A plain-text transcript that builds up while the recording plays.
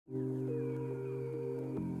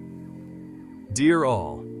Dear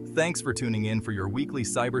all, thanks for tuning in for your weekly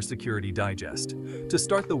Cybersecurity Digest. To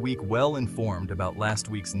start the week well-informed about last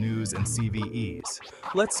week's news and CVEs,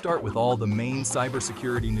 let's start with all the main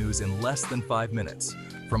cybersecurity news in less than 5 minutes,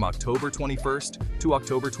 from October 21st to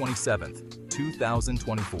October 27th,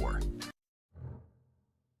 2024.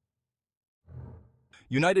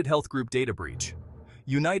 UnitedHealth Group data breach.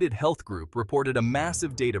 UnitedHealth Group reported a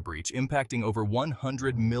massive data breach impacting over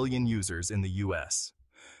 100 million users in the U.S.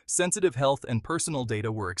 Sensitive health and personal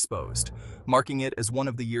data were exposed, marking it as one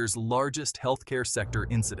of the year's largest healthcare sector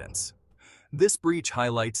incidents. This breach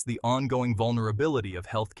highlights the ongoing vulnerability of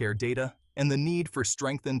healthcare data and the need for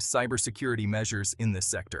strengthened cybersecurity measures in this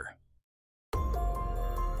sector.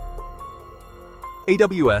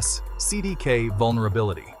 AWS CDK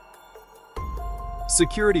Vulnerability.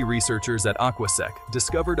 Security researchers at AWS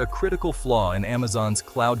discovered a critical flaw in Amazon's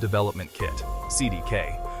Cloud Development Kit,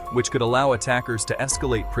 CDK, which could allow attackers to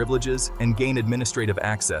escalate privileges and gain administrative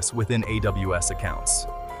access within AWS accounts.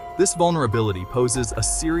 This vulnerability poses a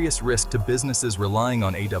serious risk to businesses relying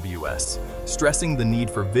on AWS, stressing the need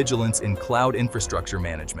for vigilance in cloud infrastructure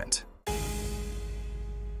management.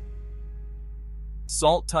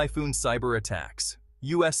 Salt Typhoon cyber attacks.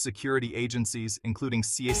 U.S. security agencies, including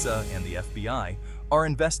CISA and the FBI, are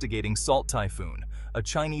investigating Salt Typhoon, a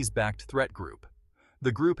Chinese-backed threat group.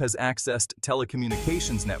 The group has accessed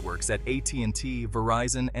telecommunications networks at AT&T,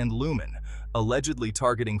 Verizon, and Lumen, allegedly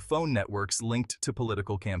targeting phone networks linked to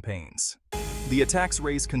political campaigns. The attacks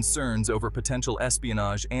raise concerns over potential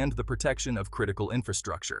espionage and the protection of critical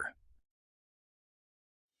infrastructure.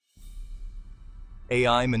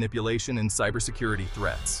 AI manipulation and cybersecurity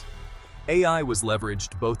threats. AI was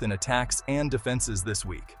leveraged both in attacks and defenses this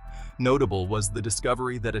week. Notable was the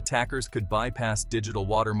discovery that attackers could bypass digital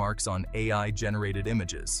watermarks on AI-generated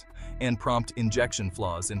images, and prompt injection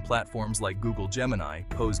flaws in platforms like Google Gemini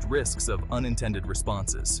posed risks of unintended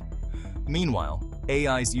responses. Meanwhile,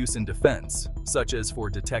 AI's use in defense, such as for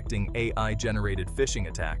detecting AI-generated phishing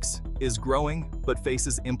attacks, is growing but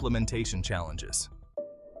faces implementation challenges.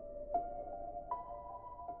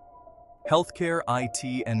 Healthcare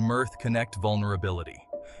IT and Mirth Connect vulnerability.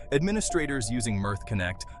 Administrators using Mirth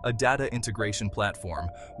Connect, a data integration platform,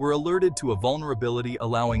 were alerted to a vulnerability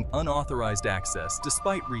allowing unauthorized access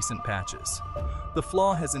despite recent patches. The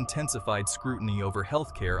flaw has intensified scrutiny over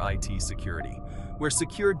healthcare IT security, where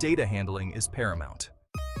secure data handling is paramount.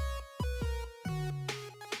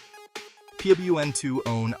 PWN2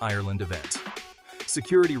 Own Ireland event.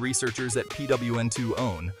 Security researchers at PWN2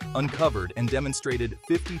 Own uncovered and demonstrated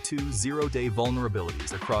 52 zero-day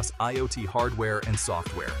vulnerabilities across IoT hardware and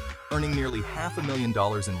software, earning nearly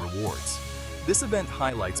 $500,000 in rewards. This event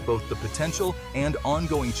highlights both the potential and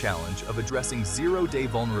ongoing challenge of addressing zero-day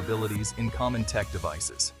vulnerabilities in common tech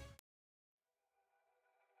devices.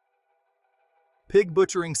 Pig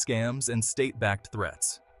butchering scams and state-backed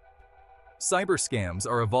threats. Cyber scams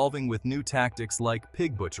are evolving with new tactics like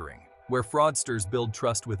pig butchering, where fraudsters build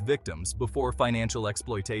trust with victims before financial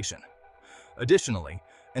exploitation. Additionally,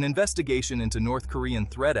 an investigation into North Korean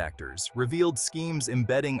threat actors revealed schemes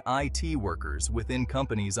embedding IT workers within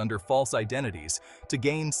companies under false identities to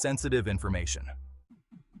gain sensitive information.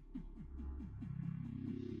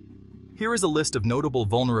 Here is a list of notable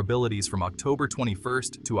vulnerabilities from October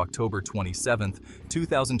 21st to October 27th,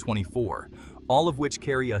 2024, all of which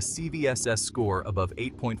carry a CVSS score above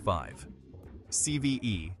 8.5.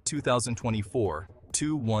 CVE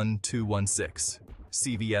 2024-21216,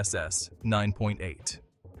 CVSS 9.8.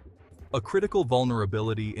 A critical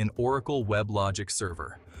vulnerability in Oracle WebLogic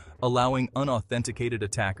Server, allowing unauthenticated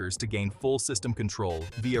attackers to gain full system control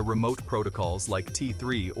via remote protocols like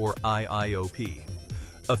T3 or IIOP.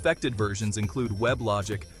 Affected versions include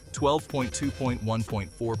WebLogic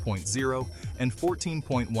 12.2.1.4.0 and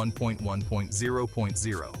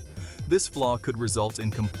 14.1.1.0.0. This flaw could result in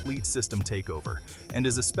complete system takeover and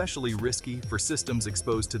is especially risky for systems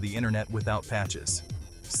exposed to the internet without patches.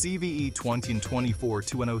 CVE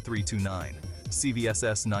 2024-20329,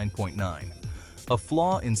 CVSS 9.9. A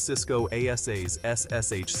flaw in Cisco ASA's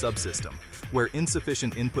SSH subsystem, where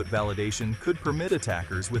insufficient input validation could permit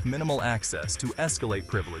attackers with minimal access to escalate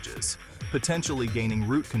privileges, potentially gaining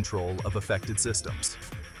root control of affected systems.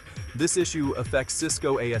 This issue affects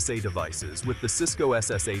Cisco ASA devices with the Cisco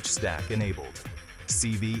SSH stack enabled.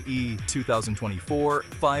 CVE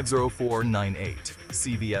 2024-50498,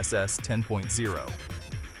 CVSS 10.0.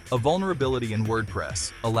 A vulnerability in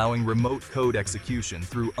WordPress, allowing remote code execution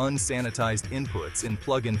through unsanitized inputs in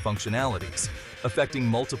plugin functionalities, affecting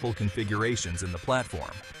multiple configurations in the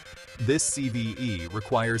platform. This CVE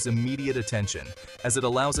requires immediate attention as it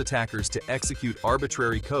allows attackers to execute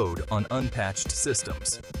arbitrary code on unpatched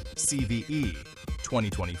systems. CVE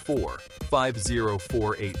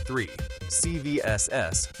 2024-50483,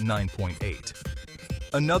 CVSS 9.8.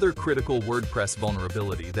 Another critical WordPress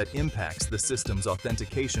vulnerability that impacts the system's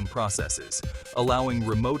authentication processes, allowing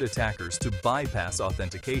remote attackers to bypass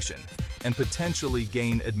authentication and potentially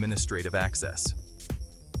gain administrative access.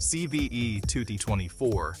 CVE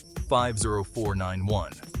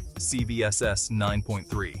 2024-50491, CVSS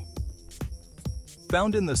 9.3.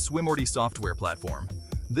 Found in the Swimorty software platform,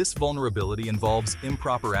 this vulnerability involves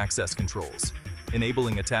improper access controls,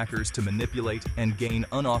 enabling attackers to manipulate and gain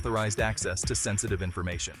unauthorized access to sensitive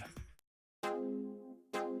information.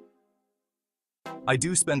 I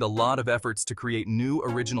do spend a lot of efforts to create new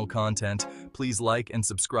original content. Please like and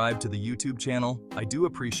subscribe to the YouTube channel. I do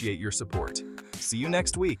appreciate your support. See you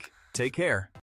next week. Take care.